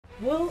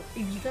Well,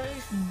 if you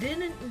guys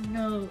didn't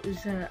know,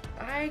 is that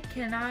I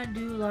cannot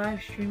do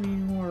live streaming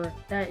anymore.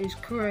 That is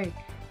correct.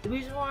 The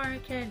reason why I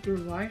can't do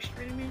live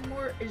streaming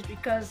anymore is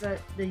because that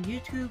the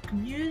YouTube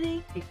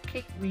community, it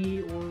kicked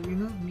me or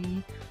removed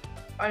me.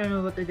 I don't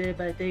know what they did,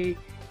 but they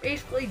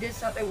basically did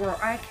something where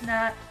I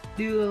cannot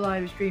do a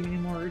live stream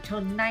anymore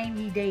until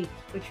 90 days,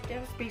 which that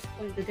was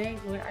basically the day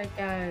when I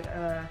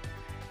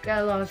got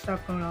a lot of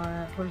stuff going on in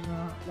my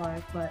personal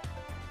life, but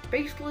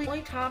basically, the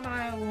only time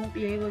I won't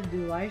be able to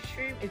do live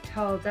stream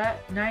until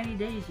that 90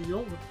 days is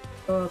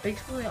over.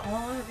 Basically, all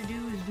I have to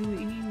do is do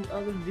any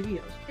other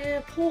videos. I did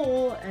a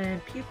poll,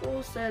 and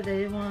people said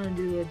they want to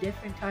do a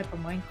different type of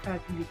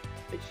Minecraft video,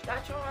 which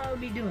that's what I'll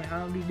be doing.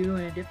 I'll be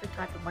doing a different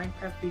type of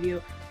Minecraft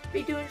video.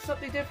 Be doing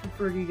something different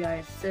for you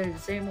guys. Instead of the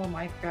same old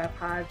Minecraft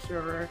Hive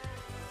server,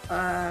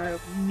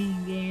 mini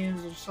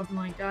games or something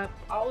like that.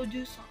 I'll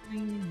do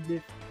something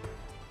different.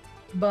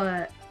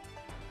 But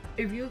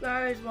if you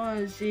guys want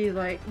to see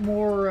like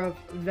more of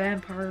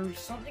vampires,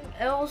 something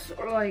else,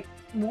 or like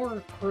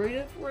more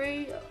creative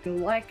way,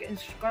 like and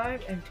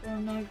subscribe and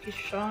turn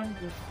notification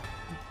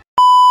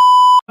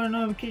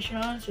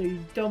on so you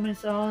don't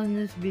miss out on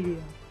this video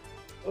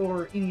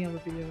or any other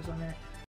videos on that.